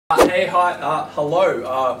Hey, hi,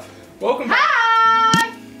 hello, welcome back.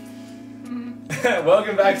 Hi!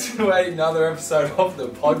 Welcome back to another episode of the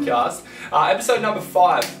podcast. Episode number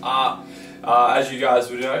 5. As you guys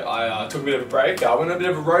would know, I took a bit of a break. I went on a bit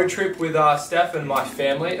of a road trip with Stef and my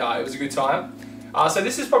family. It was a good time. So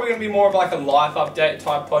this is probably going to be more of like a life update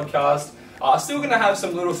type podcast. Still going to have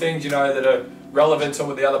some little things, you know, that are relevant to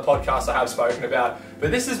the other podcasts I have spoken about.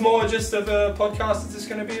 But this is more just of a podcast that's just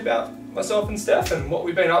going to be about myself and Stef and what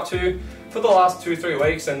we've been up to for the last 2-3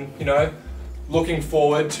 weeks, and you know, looking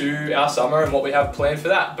forward to our summer and what we have planned for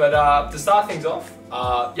that. But to start things off,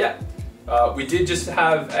 we did just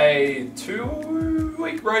have a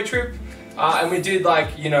 2-week road trip, and we did,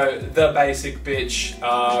 like, you know, the basic bitch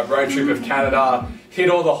road trip of Canada, hit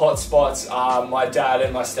all the hot spots. My dad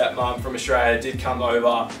and my stepmom from Australia did come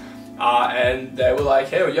over, and they were like,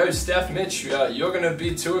 hey, yo, Stef, Mitch, you're gonna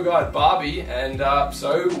be tour guide Barbie, and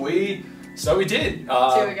so we did.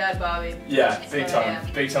 Tour guide Barbie. Yeah, big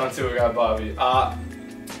time tour guide Barbie.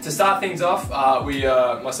 To start things off,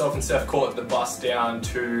 myself and Stef caught the bus down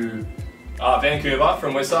to Vancouver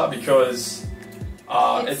from Whistler because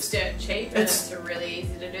it's dirt cheap and it's really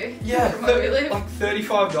easy to do. Yeah, from where we live. like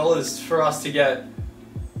 $35 for us to get,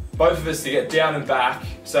 both of us to get down and back,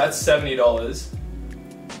 so that's $70.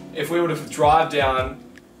 If we were to drive down,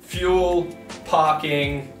 fuel,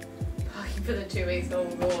 parking For the 2 weeks all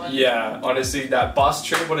gone. Yeah, honestly, that bus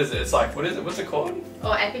trip, what is it? It's like, what's it called?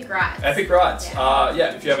 Or Epic Rides. Epic Rides.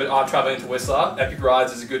 Yeah. If you ever are traveling to Whistler, Epic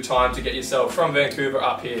Rides is a good time to get yourself from Vancouver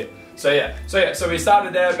up here. So we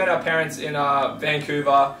started there, met our parents in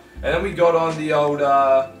Vancouver, and then we got on the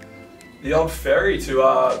old ferry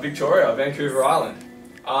to Victoria, Vancouver Island.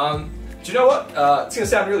 Do you know what? It's gonna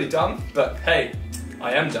sound really dumb, but hey,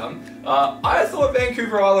 I am dumb. I thought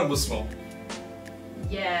Vancouver Island was small.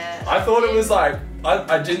 Yeah. I thought it was like,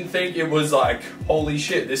 I didn't think it was like, holy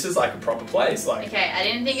shit, this is like a proper place. Like, okay, I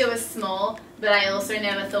didn't think it was small, but I also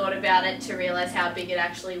never thought about it to realise how big it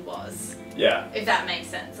actually was. Yeah. If that makes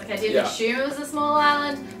sense. Like, I didn't assume it was a small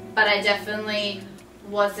island, but I definitely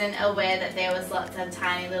wasn't aware that there was lots of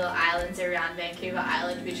tiny little islands around Vancouver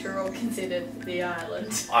Island, which were all considered the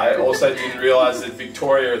island. I also didn't realise that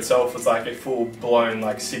Victoria itself was like a full-blown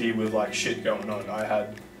like city with like shit going on.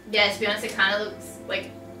 Yeah, to be honest, it kind of looks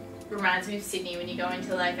like, reminds me of Sydney when you go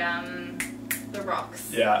into like the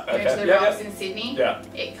Rocks. Yeah, okay. You go to the Rocks in Sydney. Yeah.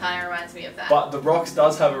 It kind of reminds me of that. But the Rocks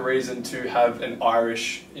does have a reason to have an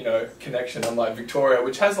Irish, you know, connection, unlike Victoria,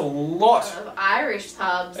 which has a lot of Irish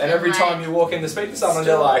pubs. And every like, time you walk in to speak to someone,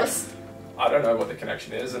 they're like, I don't know what the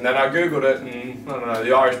connection is. And then I googled it, and I don't know,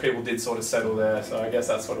 the Irish people did sort of settle there, so I guess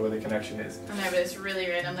that's sort of where the connection is. I know, but it's really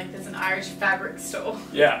random. Like, there's an Irish fabric store.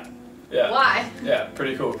 Yeah. Yeah. Why? Yeah,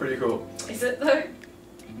 pretty cool, pretty cool. Is it though?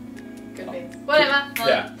 Could be. Whatever.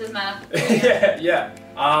 Yeah. Doesn't matter. yeah.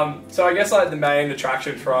 So I guess like the main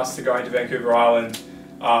attraction for us to going to Vancouver Island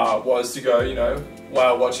was to go, you know,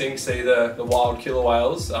 whale watching, see the wild killer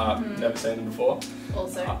whales. Never seen them before.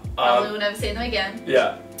 Also, probably will never see them again.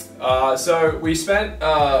 Yeah. So we spent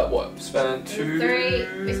We spent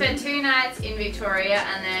 2 nights in Victoria,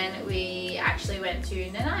 and then we actually went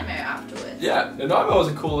to Nanaimo afterwards. Yeah, Nanaimo was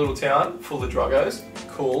a cool little town full of druggos.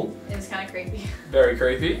 Cool. It was kind of creepy. Very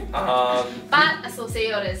creepy. But I saw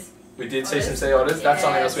sea otters. We did see some sea otters. That's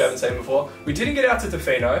something else we haven't seen before. We didn't get out to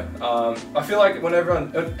Tofino. I feel like when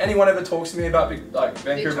anyone ever talks to me about like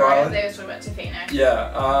Vancouver Victoria, Island, they always talk about Tofino.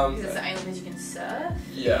 Yeah. Because it's the only place you can surf.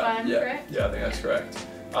 Yeah. If I'm correct. Yeah, I think that's correct.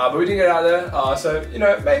 But we didn't get out there. So you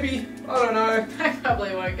know, maybe I don't know. I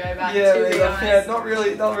probably won't go back. Yeah, to be honest. yeah, not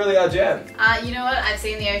really our jam. You know what? I've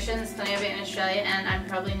seen the ocean. There's plenty of it in Australia, and I'm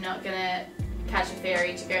probably not gonna catch a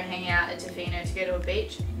ferry to go hang out at Tofino to go to a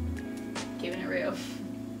beach. Keeping it real.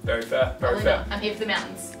 Very fair. Very fair. Not. I'm here for the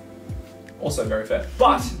mountains. Also very fair.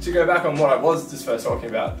 But to go back on what I was just first talking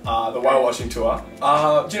about, the whale watching tour.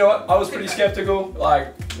 Do you know what? I was pretty skeptical.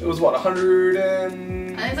 Like, it was what, I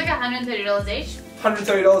think it's like $130 each.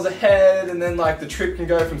 $130 a head, and then like the trip can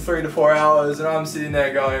go from 3 to 4 hours, and I'm sitting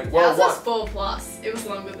there going, well, ours was 4 plus. It was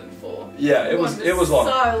longer than 4. Yeah, it was long.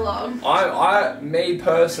 So long. Me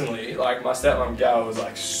personally, like my stepmom Gal was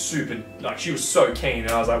like super, like she was so keen,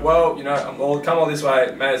 and I was like, well, you know, I'll come all this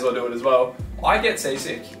way, may as well do it as well. I get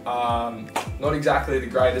seasick, not exactly the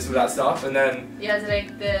greatest with that stuff, and then... Yeah, it's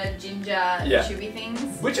like the ginger chewy things.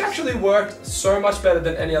 Which actually worked so much better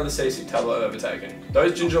than any other seasick tablet I've ever taken.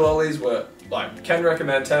 Those ginger lollies were, like, can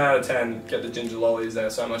recommend 10 out of 10, get the ginger lollies,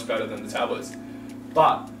 they're so much better than the tablets.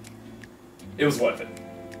 But, it was worth it.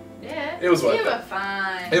 Yeah. It was worth it. You were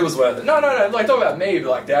fine. It was worth it. No, like, talk about me,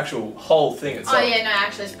 but like the actual whole thing itself. Oh yeah, no,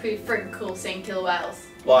 actually it's pretty freaking cool seeing killer whales.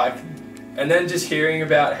 Like, and then just hearing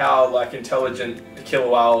about how like intelligent the killer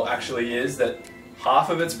whale actually is, that half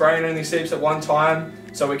of its brain only sleeps at one time,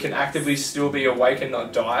 so it can actively still be awake and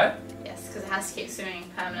not die. Yes, because it has to keep swimming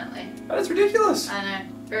permanently. That is ridiculous. I know.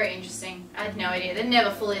 Very interesting. I had no idea. They're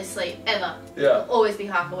never fully asleep, ever. Yeah. They'll always be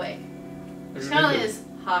half awake. It's Which not only is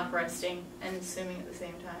half resting and swimming at the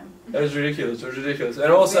same time. That was ridiculous. It was ridiculous.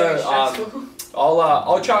 And also,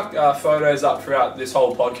 I'll chuck photos up throughout this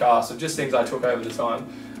whole podcast of just things I took over the time,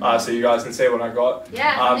 so you guys can see what I got.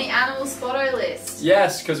 Yeah, from the animal spotto list.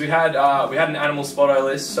 Yes, because we had an animal spotto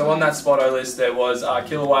list. So on that spotto list there was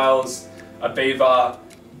killer whales, a beaver,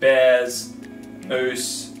 bears,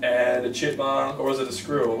 moose, and a chipmunk, or was it a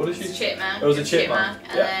squirrel? What did she? Chipmunk. It was a chipmunk.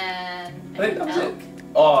 And yeah. then I think that was elk. it.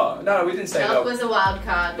 Oh no, we didn't say Elk was a wild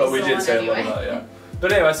card, but we did say anyway. that. Yeah.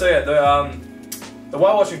 But anyway, so yeah, the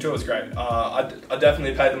whale watching tour was great. I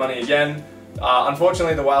definitely paid the money again.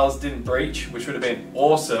 Unfortunately, the whales didn't breach, which would have been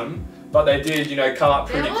awesome. But they did, you know, come up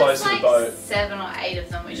pretty close to the boat. There was like 7 or 8 of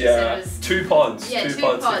them, which you said was... 2 pods. Yeah, 2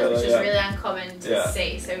 pods, together, which is really uncommon to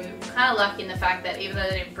see. So we were kind of lucky in the fact that even though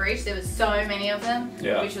they didn't breach, there was so many of them,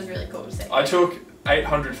 which was really cool to see. I took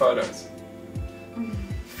 800 photos.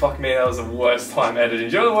 Fuck me, that was the worst time editing.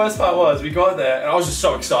 Do you know what the worst part was? We got there and I was just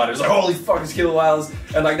so excited. I was like, holy fuck, it's killer whales.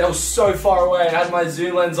 And like, that was so far away. I had my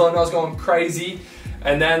zoom lens on and I was going crazy.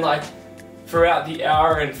 And then like, throughout the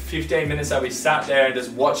hour and 15 minutes that we sat there and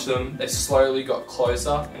just watched them, they slowly got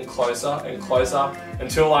closer and closer and closer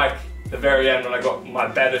until like the very end when I got my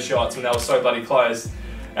better shots when they were so bloody close.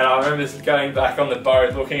 And I remember just going back on the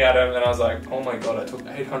boat, looking at them, and I was like, "Oh my god! I took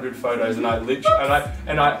 800 photos, and I literally,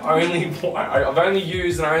 I've only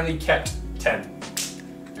used and I only kept 10."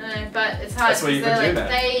 No, but it's hard. That's what you can do, man.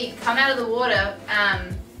 They come out of the water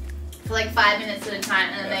for like 5 minutes at a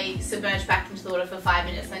time, and then they submerge back into the water for 5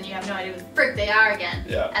 minutes, and then you have no idea where the frick they are again.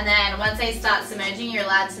 Yeah. And then once they start submerging, you're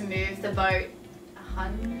allowed to move the boat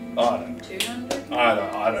 100. I don't know. 200?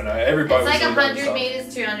 I don't know. Every boat it's like was 100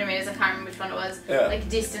 meters, 200 meters, I can't remember which one it was, like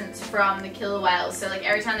distance from the killer whales. So like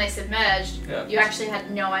every time they submerged, you actually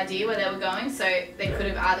had no idea where they were going, so they could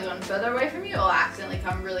have either gone further away from you or accidentally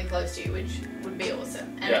come really close to you, which would be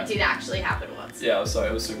awesome. And it did actually happen once. Yeah,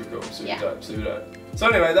 it was super cool, super dope, super dope. So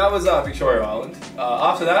anyway, that was Victoria Island.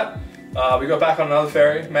 After that, we got back on another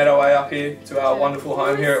ferry, made our way up here to our wonderful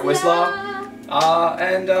home here at Whistler.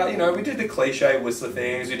 You know, we did the cliche Whistler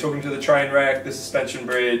things. We took them to the train wreck, the suspension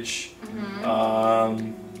bridge.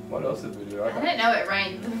 What else did we do? I don't know, it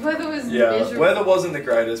rained. The weather was miserable. Weather wasn't the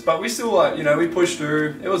greatest, but we still, you know, we pushed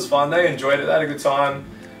through. It was fun. They enjoyed it. They had a good time.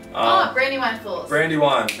 Brandywine Falls.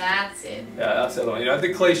 Brandywine. That's it. Yeah, that's the other one. You know,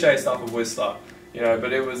 the cliche stuff of Whistler. You know,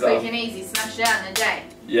 but it was... quick and easy. Smashed it out in a day.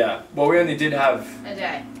 Yeah. Well, we only did have... a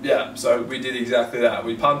day. Yeah, so we did exactly that.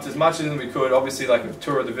 We pumped as much as we could. Obviously, like a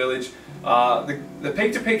tour of the village. The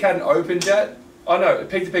Peak to Peak hadn't opened yet. Oh no,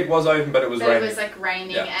 Peak to Peak was open, but it was raining. It was like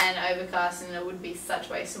raining and overcast, and it would be such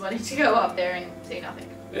waste of money to go up there and see nothing.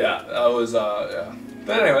 Yeah, that was yeah.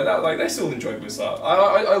 But anyway, like they still enjoyed Whistler.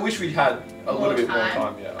 I wish we had a little bit more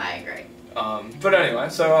time. Yeah. I agree. But anyway,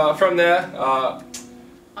 so from there.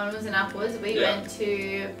 Onwards and upwards, we went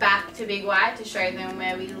back to Big White to show them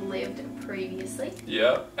where we lived previously.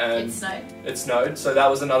 Yeah, and it snowed. It snowed, so that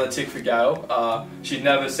was another tick for Gail. She'd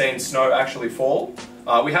never seen snow actually fall.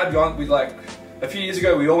 We had gone, a few years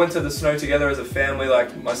ago, we all went to the snow together as a family,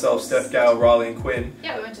 like myself, Steph, Gail, Riley, and Quinn.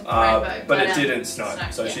 Yeah, we went to the rainbow. But it didn't snow.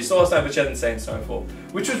 So she saw snow, but she hadn't seen snowfall,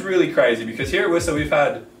 which was really crazy because here at Whistler we've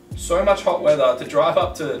had so much hot weather to drive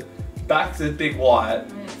back to Big White,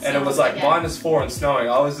 and it was like -4 and snowing.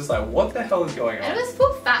 I was just like, what the hell is going on? And it was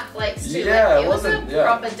full fat flakes too. Yeah, like, it wasn't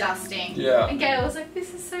proper dusting. Yeah. And Gail was like,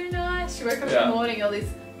 this is so nice. She woke up in the morning, all these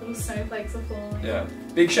little snowflakes are falling. Yeah.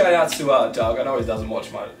 Big shout outs to Doug. I know he doesn't watch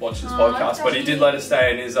this podcast, but he did let us stay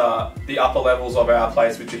in his the upper levels of our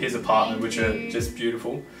place, which are his apartment, which are just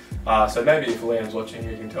beautiful. So maybe if Liam's watching,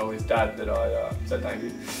 he can tell his dad that I said thank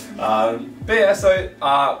you. But yeah, so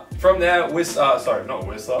from there,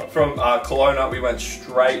 from Kelowna, we went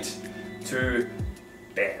straight to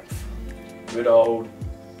Banff. Good old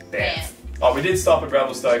Banff. Oh, we did stop at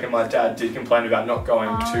Revelstoke, and my dad did complain about not going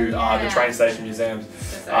to the train station museums.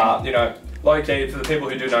 You know, low key, for the people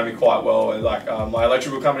who do know me quite well, like my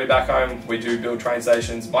electrical company back home, we do build train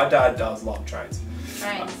stations. My dad does love trains.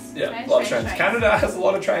 A lot of trains. Canada has a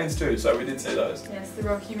lot of trains too, so we did see those. Yes, the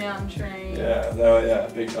Rocky Mountain train. Yeah, they were,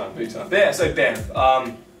 big time. But yeah, so Banff.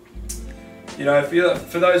 You know,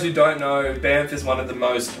 for those who don't know, Banff is one of the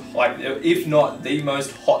most, if not the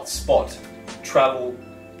most hotspot travel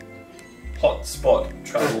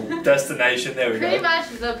destination. There we go. Pretty much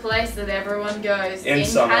the place that everyone goes in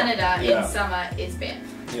Canada in summer is Banff.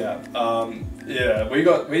 Yeah,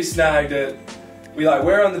 we snagged it.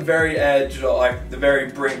 we're on the very edge, or like the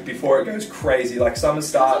very brink before it goes crazy. Like summer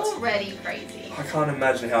starts. It's already crazy. I can't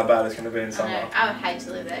imagine how bad it's going to be in summer. I know. I would hate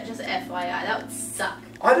to live there. Just FYI, that would suck.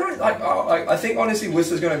 I don't like. I think honestly,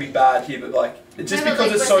 Whistler's going to be bad here, but like it's just because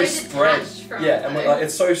like, it's so spread. Yeah, and like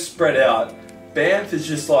it's so spread out. Banff is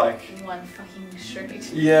just like one fucking street.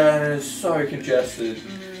 Yeah, and it's so congested.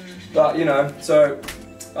 But you know, so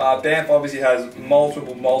Banff obviously has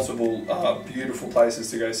multiple beautiful places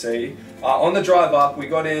to go see. On the drive up, we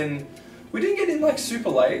got in. We didn't get in like super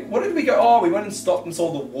late. What did we go? Oh, we went and stopped and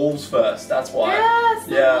saw the wolves first. That's why. Yes,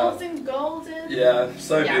 the wolves in Golden. Yeah,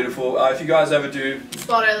 so beautiful. If you guys ever do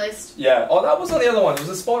Spotto list. Yeah. Oh, that was on the other one. It was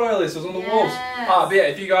a Spotto list. It was on the wolves. But yeah,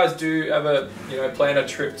 if you guys do ever, plan a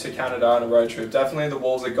trip to Canada on a road trip, definitely the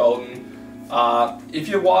wolves at Golden. If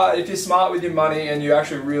you're smart with your money and you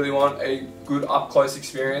actually really want a good up close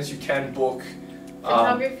experience, you can book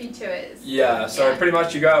photography tours. Yeah, so pretty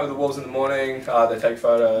much you go out with the wolves in the morning, they take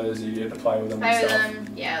photos, you get to play with them and stuff.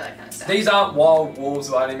 That kind of stuff. These aren't wild wolves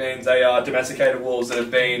by any means, they are domesticated wolves that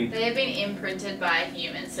have been... They have been imprinted by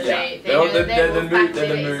humans, so they're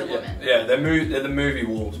the movie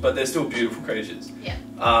wolves, but they're still beautiful creatures. Yeah.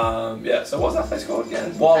 So what's that place called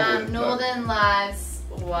again? Wildwood. Northern Lives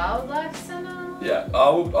Wildlife Centre? Yeah,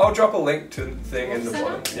 I'll drop a link to the thing in the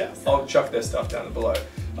bottom. Yeah, I'll chuck their stuff down below.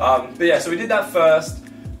 But yeah, so we did that first,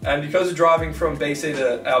 and because of driving from BC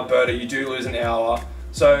to Alberta, you do lose an hour.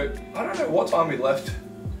 So I don't know what time we left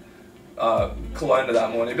Kelowna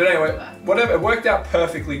that morning, but anyway, whatever. It worked out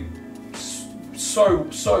perfectly,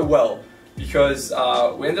 so well, because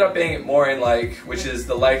we ended up being at Moraine Lake, which is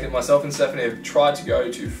the lake that myself and Stephanie have tried to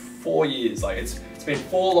go to 4 years. Like it's been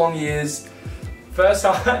 4 long years. First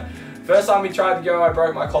time we tried to go, I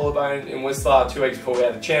broke my collarbone in Whistler 2 weeks before we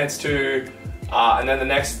had a chance to. And then the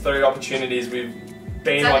next 3 opportunities we've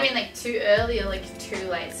been. It's either been like too early or like too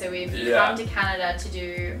late. So we've come to Canada to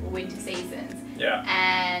do winter seasons. Yeah.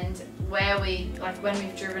 And when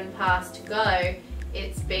we've driven past to go,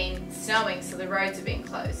 it's been snowing, so the roads have been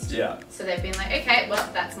closed. Yeah. So they've been like, okay, well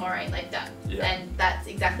that's Moraine Lake done. Yeah. And that's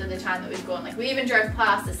exactly the time that we've gone. Like we even drove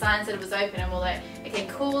past, the sign said it was open, and we're like, okay,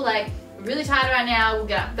 cool. Like we're really tired right now. We'll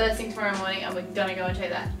get up first thing tomorrow morning, and we're gonna go and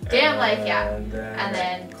check that damn lake out. And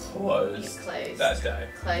then closed that day.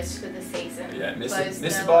 Closed for the season. Yeah, missed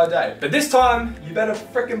it by a day. But this time, you better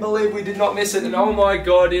freaking believe we did not miss it. And oh my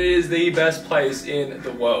god, it is the best place in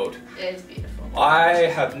the world. It is beautiful. I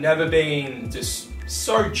have never been just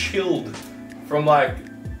so chilled from like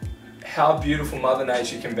how beautiful Mother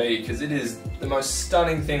Nature can be, because it is the most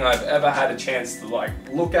stunning thing I've ever had a chance to like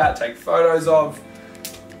look at, take photos of.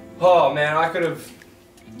 Oh man, I could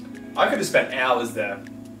have spent hours there.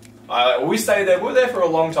 We stayed there. We were there for a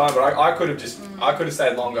long time, but I could have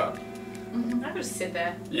stayed longer. I could just sit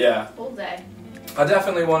there. Yeah. All day. I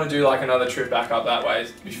definitely want to do like another trip back up that way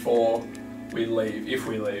before we leave, if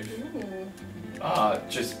we leave.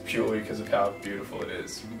 Just purely because of how beautiful it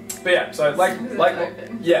is. But yeah, so if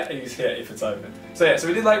it's open. So yeah, so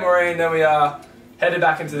we did Lake Moraine, then we headed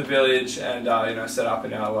back into the village and set up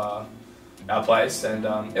in our place, and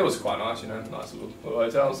it was quite nice, nice little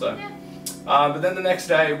hotel. So, but then the next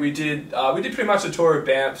day we did pretty much a tour of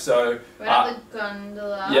Banff. So we're at the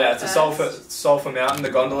gondola. Yeah, it's a Sulphur Mountain, the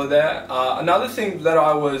gondola there. Another thing that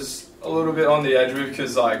I was a little bit on the edge with,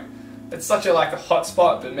 because like it's such a hot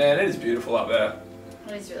spot, but man, it is beautiful up there.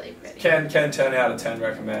 It is really pretty. Can 10 out of 10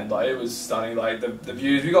 recommend. Like it was stunning. Like the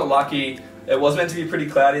views. We got lucky. It was meant to be pretty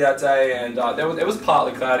cloudy that day, and it was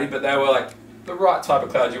partly cloudy, but they were like the right type of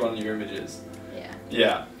clouds you want in your images.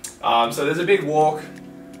 Yeah. So there's a big walk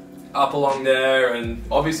up along there, and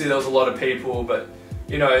obviously there was a lot of people, but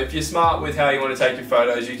if you're smart with how you want to take your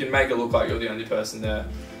photos, you can make it look like you're the only person there.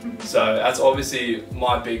 So that's obviously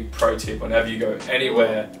my big pro tip whenever you go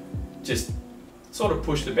anywhere. Just sort of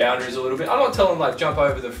push the boundaries a little bit. I'm not telling them jump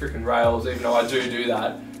over the freaking rails, even though I do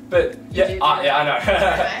that. But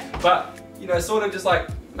I know. But sort of just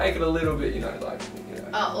make it a little bit,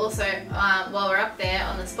 Oh, also, while we're up there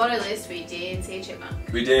on the Spotto list, we did see a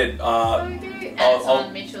chipmunk. We did. So cute. And it's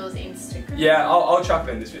on Mitchell's Instagram. Yeah, I'll chuck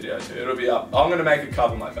it in this video too. It'll be up. I'm gonna make it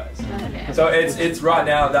cover my face. Okay. So it's right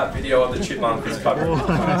now, that video of the chipmunk is covering my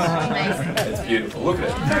face. Amazing. It's beautiful. Look at it.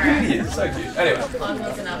 Look at it. It's so cute. Anyway.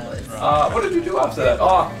 Onwards and upwards. What did we do after that?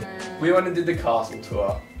 Oh, we went and did the castle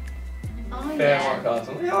tour. Oh Fairmont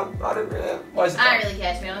Castle. Yeah, I didn't really. Waste of time. I don't really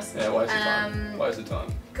care, to be honest. Yeah, waste of time. Waste of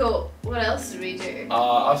time. Cool. What else did we do?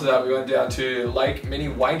 After that, we went down to Lake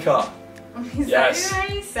Minnewanka. Yes. That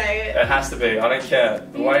how you say it? It has to be. I don't care.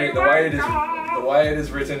 The way it is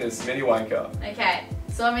written is Minnewanka. Okay.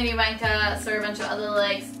 Saw Minnewanka. Saw a bunch of other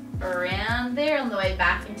lakes. around there on the way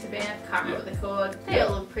back into Banff. Can't remember what they're called. They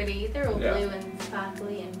all look pretty. They're all blue and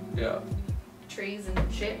sparkly and trees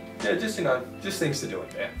and shit. Yeah, just just things to do in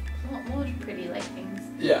Banff. More pretty like things.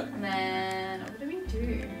 Yeah. And then what did we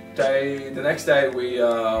do? The next day we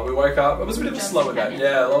woke up. It was a bit of a slower day.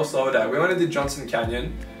 Yeah, a little slower day. We went and did Johnson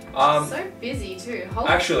Canyon. So busy too.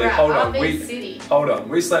 Actually, hold on.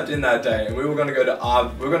 We slept in that day, and we were going to go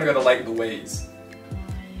to Lake Louise. Oh,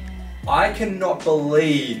 yeah. I cannot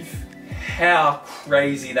believe how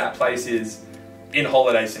crazy that place is in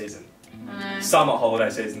holiday season. Summer holiday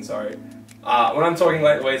season, sorry. When I'm talking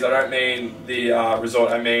Lake Louise, I don't mean the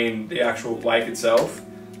resort. I mean the actual lake itself.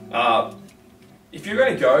 If you're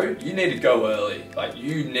going to go, you need to go early. Like,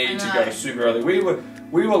 you need to go super early. We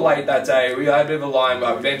were late that day. We had a bit of a line,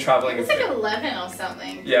 but we've been traveling. It's like 11 or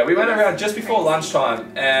something. Yeah, we went around just before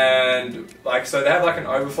lunchtime, and like, so they have like an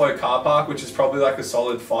overflow car park, which is probably like a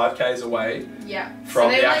solid 5Ks away. Yeah.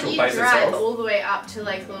 From the actual place itself. So they let you drive all the way up to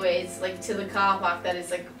Lake Louise, like to the car park that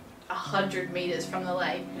is like 100 meters from the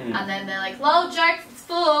lake, and then they're like, "Lol, joke, it's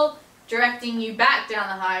full," directing you back down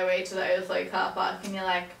the highway to the overflow car park, and you're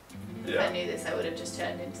like, if I knew this, I would have just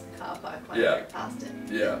turned into the car park when I drove past it.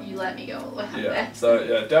 Yeah. You let me go all the way up there. So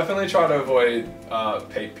yeah, definitely try to avoid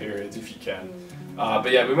peak periods if you can. But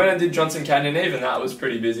yeah, we went and did Johnson Canyon. Even that was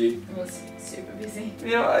pretty busy. It was super busy.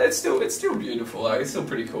 Yeah, it's still beautiful. Like, it's still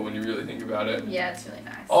pretty cool when you really think about it. Yeah, it's really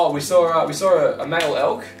nice. Oh, we saw a male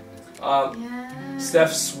elk.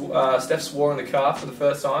 Steph swore in the car for the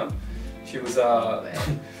first time. She was I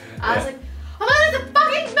was like, oh my god, it's a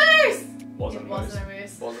fucking moose! Wasn't a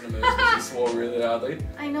moose, but she swore really loudly.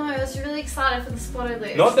 I know, I was really excited for the spotted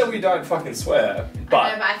list. Not that we don't fucking swear, but...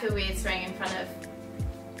 I know, but I feel weird swearing in front of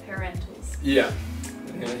parentals. Yeah.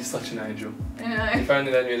 You're such an angel. I know. If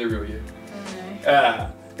only they knew the real you. I know.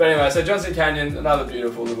 But anyway, so Johnson Canyon, another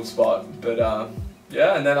beautiful little spot. But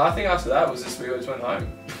yeah, and then I think after that was just we just went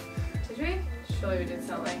home. Did we? Surely we did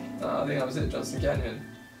something. I think that was it, Johnson Canyon.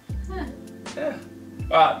 Huh. Yeah.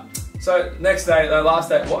 Alright, so next day, the last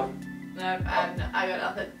day, what? No, I got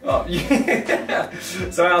nothing. Oh, yeah.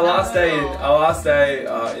 So our last day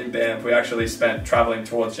in Banff, we actually spent travelling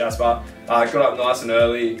towards Jasper. Got up nice and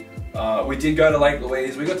early. We did go to Lake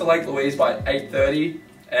Louise. We got to Lake Louise by 8:30,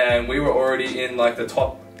 and we were already in like the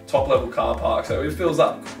top level car park, so it fills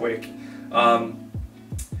up quick.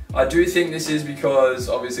 I do think this is because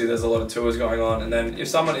obviously there's a lot of tours going on, and then if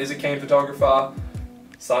someone is a keen photographer,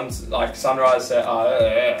 sunrise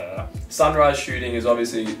shooting is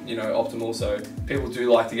obviously, you know, optimal, so people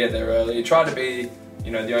do like to get there early. You try to be,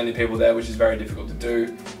 you know, the only people there, which is very difficult to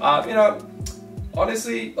do. You know,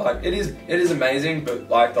 honestly, like, it is amazing, but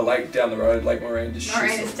like the lake down the road, Lake Moraine, just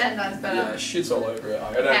Moraine is 10 times better. Yeah, shits all over it.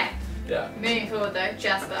 Okay. Yeah. Moving forward though,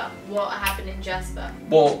 Jasper. What happened in Jasper?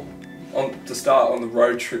 Well, to start on the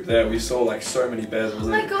road trip there, we saw like so many bears. Oh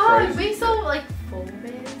my god, we saw like 4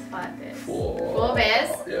 bears, 5 bears. 4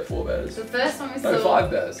 bears. Yeah, 4 bears. The first one we saw. No, 5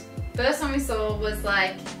 bears. First one we saw was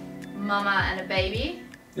like mama and a baby.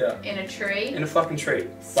 Yeah. In a tree. In a fucking tree.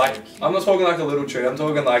 Like, I'm not talking like a little tree. I'm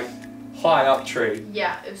talking like high up tree.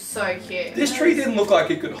 Yeah, it was so cute. This tree didn't look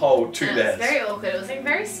like it could hold 2 bears. It was very awkward. It was like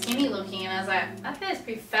very skinny looking, and I was like, that bear's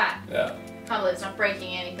pretty fat. Yeah. Can't believe it's not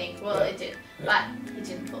breaking anything. Well, it did, but it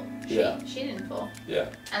didn't fall. She didn't fall. Yeah.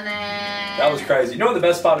 And then that was crazy. You know what the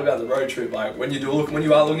best part about the road trip, like when you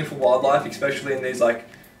are looking for wildlife, especially in these like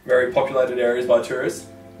very populated areas by tourists,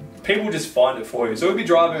 people just find it for you. So we'd be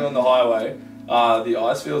driving on the highway, the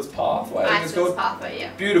Icefields Pathway. Icefields Pathway,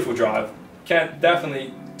 yeah. Beautiful drive. Can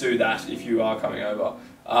definitely do that if you are coming over.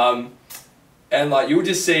 And like you'll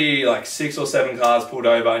just see like 6 or 7 cars pulled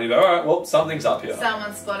over, and you go, all right, well, something's up here.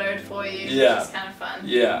 Someone spotted for you. Yeah. Which is kind of fun.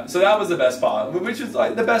 Yeah. So that was the best part, which is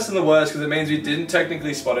like the best and the worst, because it means we didn't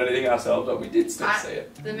technically spot anything ourselves, but we did still see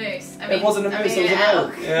it. The moose. It wasn't a moose. It was an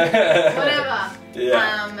elk. Yeah. Whatever.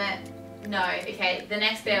 Yeah. No. Okay. The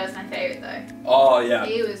next bear was my favorite though. Oh yeah.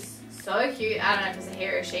 He was so cute. I don't know if it was a he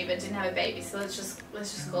or a she, but didn't have a baby, so let's just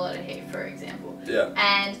call it a he, for example. Yeah.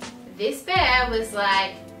 And this bear was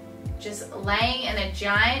like just laying in a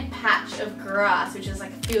giant patch of grass, which was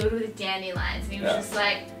like filled with dandelions, and he was just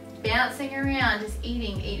like bouncing around, just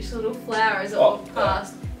eating each little flower as it walked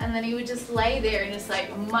past. And then he would just lay there and just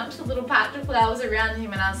like munch a little patch of flowers around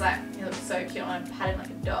him, and I was like, he looks so cute. I want to pat him like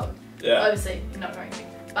a dog. Yeah. Obviously, not going to,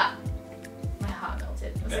 but my heart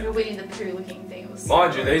melted. It was like a Winnie the Pooh looking thing. It was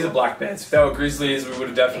mind you, these are black bears. If they were grizzlies, we would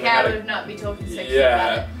have definitely. I would not be talking sexy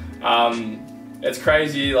about it. It's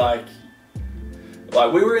crazy. Like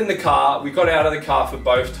we were in the car. We got out of the car for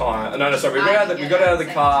both times. No, sorry. We got out of the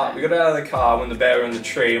car. We got out of the car when the bear was in the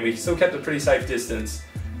tree, and we still kept a pretty safe distance.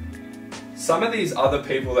 some of these other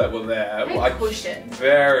people that were there, they like, pushed it.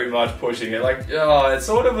 very much pushing it. Like, oh, it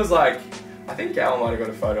sort of was like, I think Gal might have got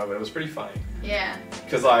a photo of it. It was pretty funny. Yeah.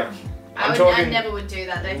 Because like, I never would do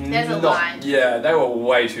that. There's a line. Yeah, they were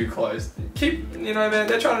way too close. Keep, you know, man,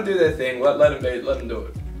 they're trying to do their thing. Let them do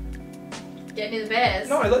it. Get near the bears.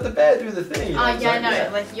 No, let the bear do the thing. Oh, yeah, no. Yeah.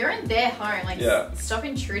 Like, you're in their home. Like, yeah. Stop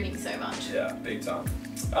intruding so much. Yeah, big time.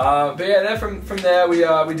 But yeah, then from there we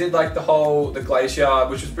did like the glacier,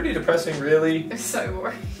 which was pretty depressing, really. It was so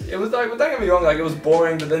boring. It was like, well, don't get me wrong, like it was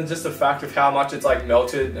boring, but then just the fact of how much it's like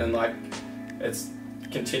melted and like it's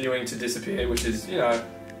continuing to disappear, which is, you know,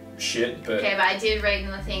 shit. But okay, but I did read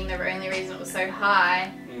in the thing the only reason it was so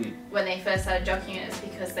high when they first started docking it is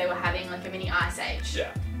because they were having like a mini ice age.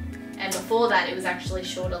 Yeah. And before that, it was actually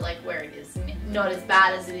shorter, like where it is. Not as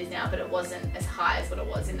bad as it is now, but it wasn't as high as what it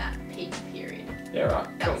was in that peak period. Yeah,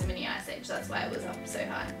 right. That was a mini ice age, so that's why it was up so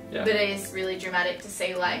high. Yeah. But it is really dramatic to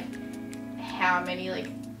see, like, how many, like,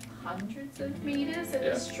 hundreds of meters it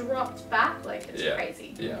has dropped back. Like, it's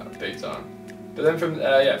crazy. Yeah, big time. But then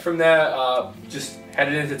from there, just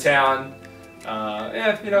headed into town.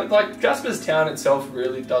 Yeah, you know, like Jasper's town itself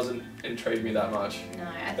really doesn't intrigue me that much. No,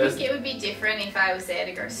 I think it would be different if I was there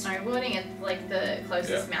to go snowboarding at like the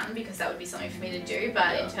closest mountain, because that would be something for me to do.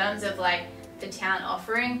 But in terms of like the town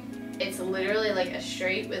offering, it's literally like a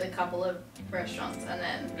street with a couple of restaurants, and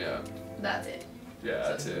then that's it. Yeah,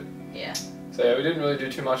 that's it. Yeah. So yeah, we didn't really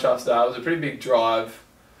do too much after that. It was a pretty big drive.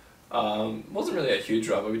 Wasn't really a huge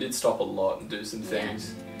drive, but we did stop a lot and do some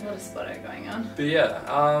things. A lot of spotto going on. But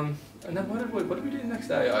yeah, and then what did we do the next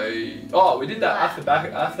day? We did that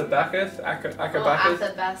Athabasca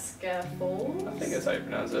Falls. I think that's how you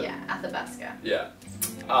pronounce it. Yeah, Athabasca. Yeah.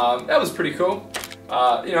 That was pretty cool.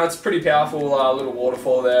 You know, it's a pretty powerful little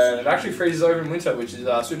waterfall there, and it actually freezes over in winter, which is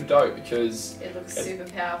super dope because it looks super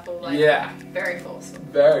powerful. Like, very forceful.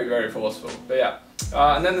 Very, very forceful. But yeah.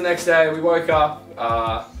 And then the next day we woke up,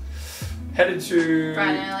 headed to...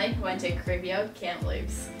 Bright and early, went to Cribio,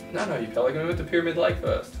 Kamloops. No, you Pelican. We went to Pyramid Lake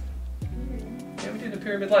first. Yeah, we did the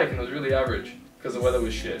Pyramid Lake and it was really average because the weather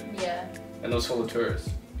was shit. Yeah. And it was full of tourists.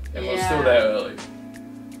 And we were still there early.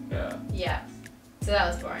 Yeah. Yeah. So that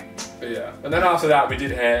was boring. But yeah. And then after that we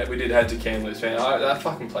did head to Kamloops, man. That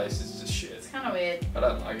fucking place is just shit. It's kind of weird. I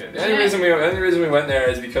don't like it. The only reason we went there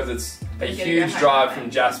is because it's a huge drive from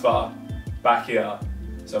Jasper back here.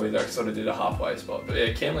 So we like sort of did a halfway spot. But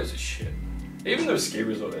yeah, Kamloops is shit. Even though ski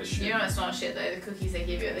resort is shit. You know it's not shit though, the cookies they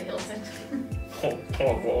give you at the Hilton.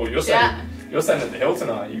 Oh, you're saying at the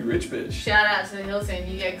Hilton, are you rich bitch? Shout out to the Hilton,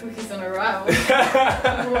 you get cookies on arrival.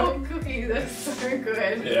 Warm cookies, they're so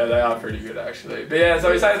good. Yeah, they are pretty good actually. But yeah,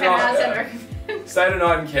 so we stayed a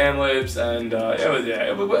night in Kamloops, and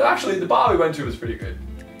actually the bar we went to was pretty good.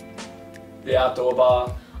 The outdoor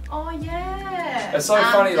bar. Oh yeah. It's so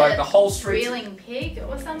funny, like the whole street. Squealing Pig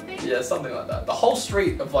or something? Yeah, something like that. The whole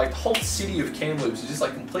street of like the whole city of Kamloops is just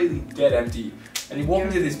like completely dead empty. And you walk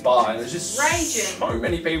into this bar and there's just so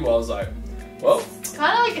many people. I was like, well. It's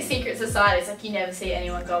kind of like a secret society. It's like you never see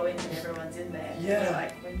anyone go in and everyone's in there. Yeah. You're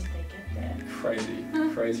like, when did they get there? Crazy.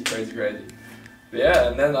 But yeah,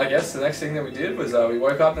 and then I guess the next thing that we did was we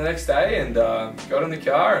woke up the next day and got in the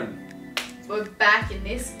car and we're back in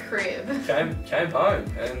this crib. Came home,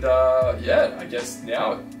 and I guess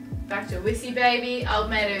now back to Wissy baby. Old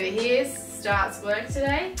mate over here starts work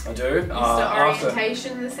today. I do.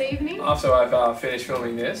 Orientation this evening. After I've finished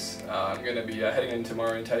filming this, I'm going to be heading into my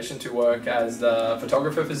orientation to work as the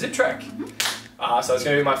photographer for Zip Trek. So it's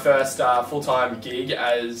going to be my first full-time gig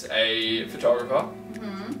as a photographer.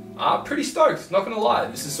 Pretty stoked, not going to lie.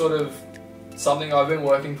 This is sort of something I've been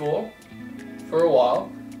working for a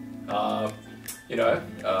while.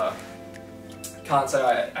 Can't say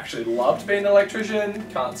I actually loved being an electrician,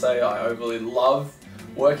 can't say I overly love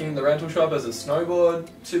working in the rental shop as a snowboard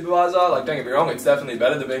supervisor. Like, don't get me wrong, it's definitely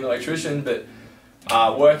better than being an electrician, but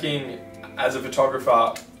working as a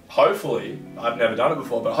photographer, hopefully, I've never done it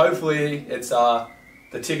before, but hopefully it's the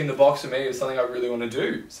tick in the box for me is something I really want to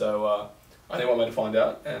do. So I think I'm going to find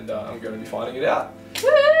out, and I'm going to be finding it out. Woo!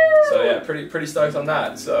 So yeah, pretty stoked on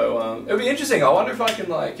that. So it'll be interesting. I wonder if I can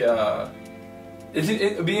like,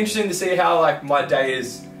 it'll be interesting to see how like my day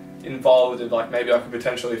is involved. If like maybe I could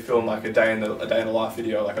potentially film like a day in the life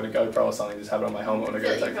video, like on a GoPro or something, just have it on my helmet when I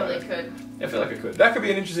go take photos. I feel like I could. That could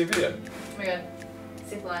be an interesting video. Oh my god,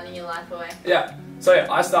 zip lining your life away. Yeah. So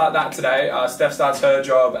yeah, I start that today. Steph starts her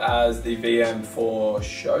job as the VM for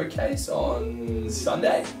Showcase on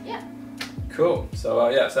Sunday. Yeah. Cool.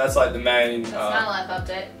 So so that's like the main. That's my life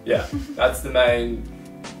update. Yeah, that's the main.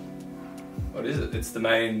 What is it? It's the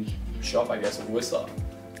main shop, I guess, of Whistler.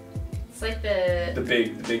 It's like the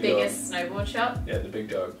biggest snowboard shop. Yeah, the big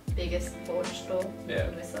dog. Biggest forge store.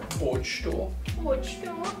 Yeah. Forge store. Forge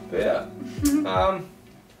store. But yeah.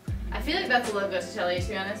 I feel like that's all I've got to tell you, to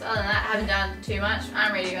be honest. Other than that, I haven't done too much.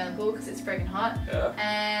 I'm ready to go in the pool because it's freaking hot. Yeah.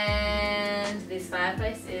 And this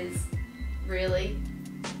fireplace is really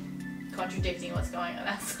contradicting what's going on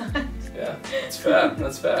outside. Yeah, that's fair.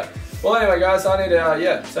 That's fair. Well, anyway, guys, I need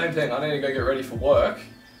to, same thing. I need to go get ready for work.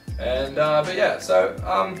 And, but yeah, so,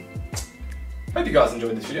 hope you guys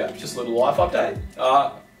enjoyed this video. Just a little life update.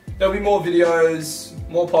 There'll be more videos,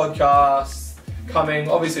 more podcasts coming.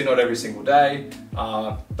 Obviously not every single day.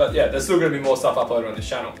 But yeah, there's still going to be more stuff uploaded on this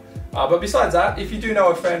channel. But besides that, if you do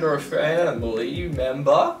know a friend or a family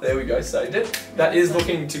member, there we go, saved it, that is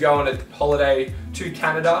looking to go on a holiday to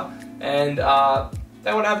Canada, and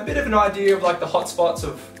they want to have a bit of an idea of like the hot spots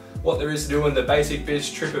of what there is to do in the basic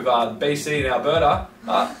bitch trip of BC and Alberta,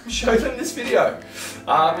 show them this video.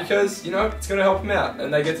 Because, you know, it's going to help them out,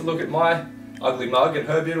 and they get to look at my ugly mug and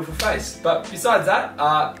her beautiful face. But besides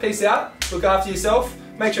that, peace out, look after yourself,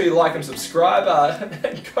 make sure you like and subscribe,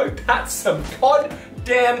 and go pat some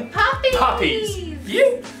goddamn puppies!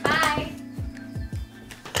 Yeah. Bye!